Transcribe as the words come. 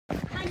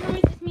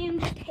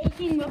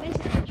talking rubbish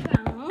and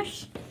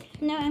trash.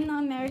 No, I'm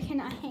not American.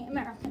 I hate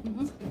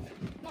Americans.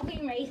 Not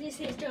being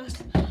racist, it's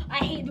just I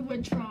hate the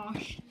word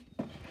trash.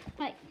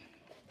 Like,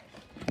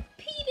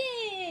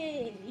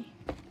 PB!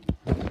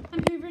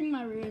 I'm hoovering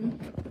my room.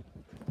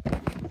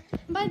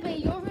 By the way,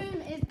 your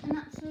room is an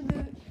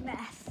absolute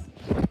mess.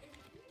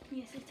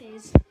 Yes, it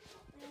is.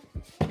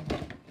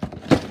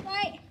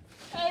 Right,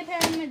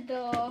 open the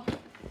door.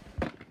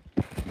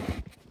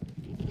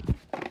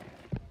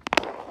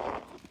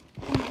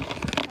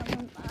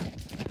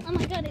 Oh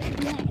my god,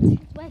 it's wet.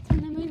 It's wet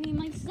and I'm moving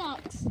my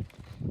socks.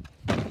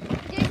 Go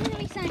to the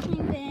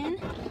recycling bin.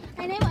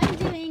 I know what I'm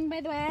doing,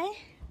 by the way.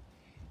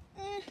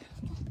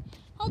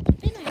 Hold the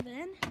bin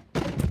open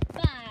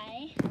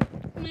by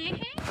my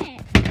hair.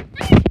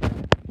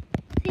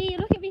 See,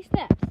 look at these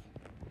steps.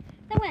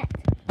 They're wet.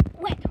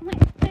 Wet.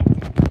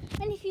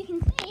 And if you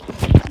can see,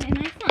 they're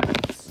my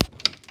socks.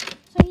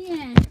 So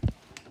yeah,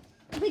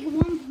 a big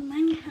one for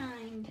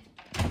mankind.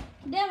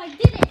 There, I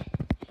did it.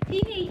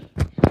 Phoebe,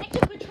 I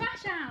took the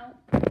trash out.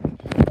 Ooh,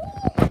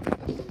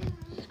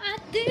 I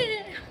did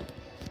it.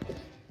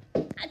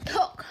 I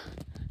took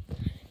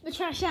the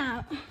trash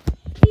out.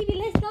 Phoebe,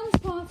 let's dance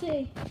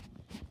party.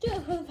 Do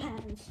it for the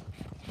fans.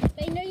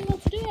 They know you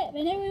want to do it.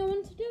 They know you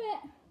want to do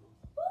it.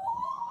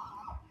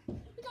 Ooh,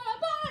 we got a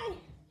party.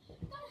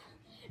 We got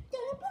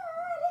a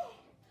party.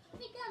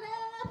 We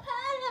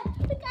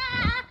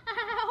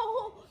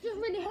just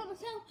really hurt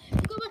myself.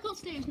 I've got back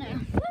upstairs now.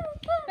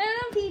 Well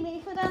done,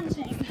 Phoebe, for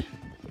dancing.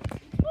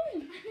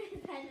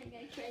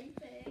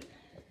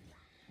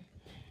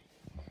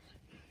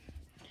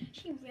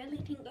 She really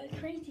didn't go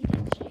crazy,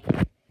 did she?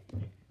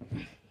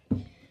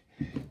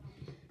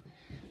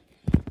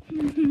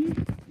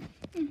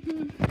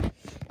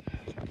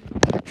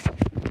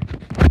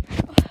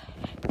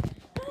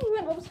 Oh, you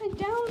went upside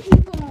down,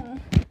 people.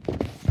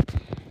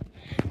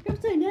 You're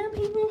upside down,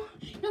 people.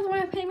 Not the way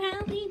I play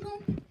around, people.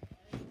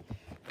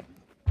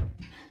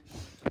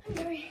 I'm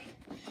very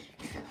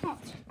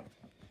hot.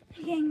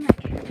 I'm getting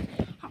like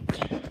hot.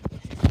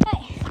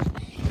 Hey,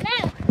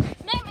 now,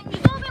 moment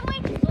you've all been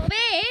waiting for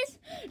is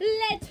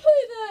let's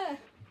hoover.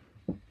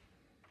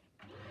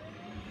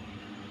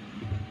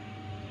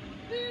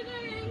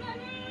 Hoovering my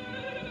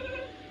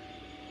room.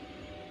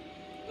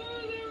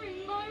 Hoovering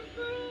my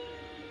room.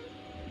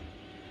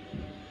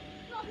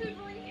 Not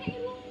hoovering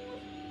tables.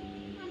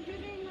 I'm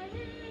hoovering my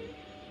room.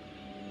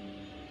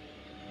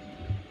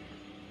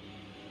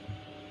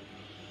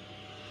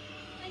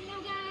 I know,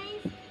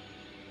 guys.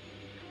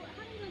 What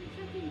happens when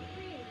setting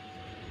free?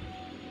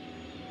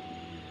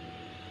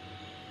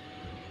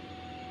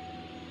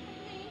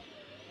 Okay.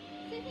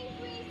 Setting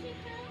free is too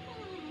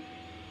powerful.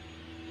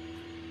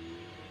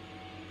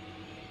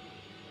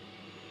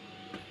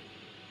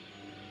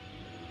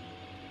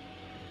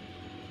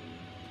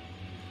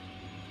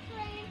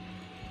 Sorry.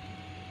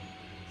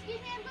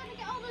 Excuse me, I'm going to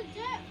get all the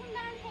dirt from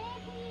down here,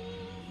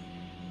 please.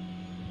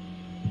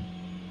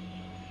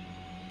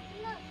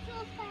 I'm not so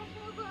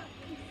special, but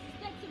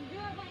expect some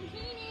dirt when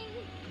cleaning.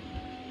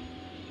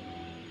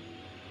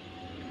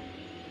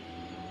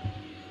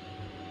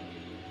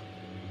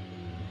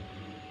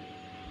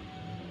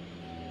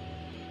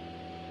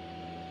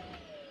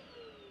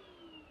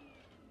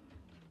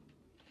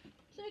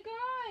 So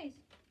guys,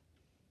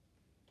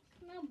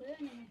 smell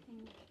burning, I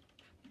think.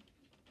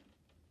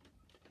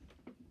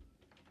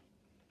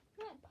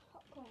 Like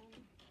popcorn.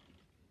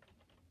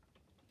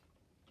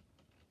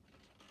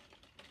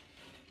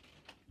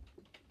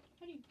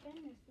 How do you bend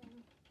this thing?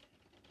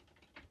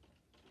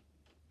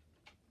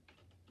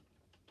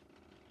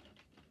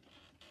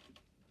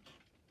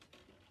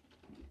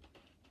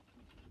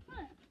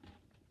 Huh.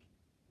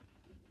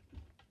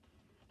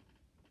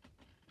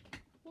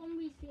 One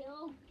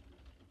reseal.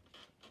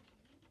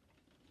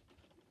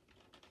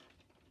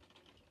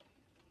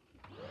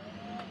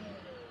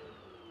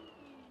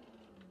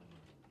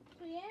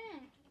 So yeah,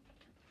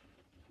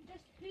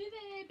 just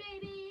hoover,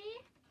 baby.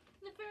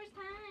 The first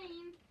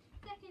time.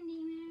 Second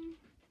demon.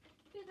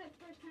 Feels like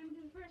the first time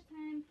because the first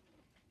time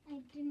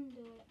I didn't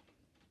do it.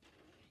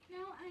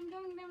 Now I'm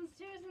going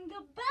downstairs and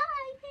go back.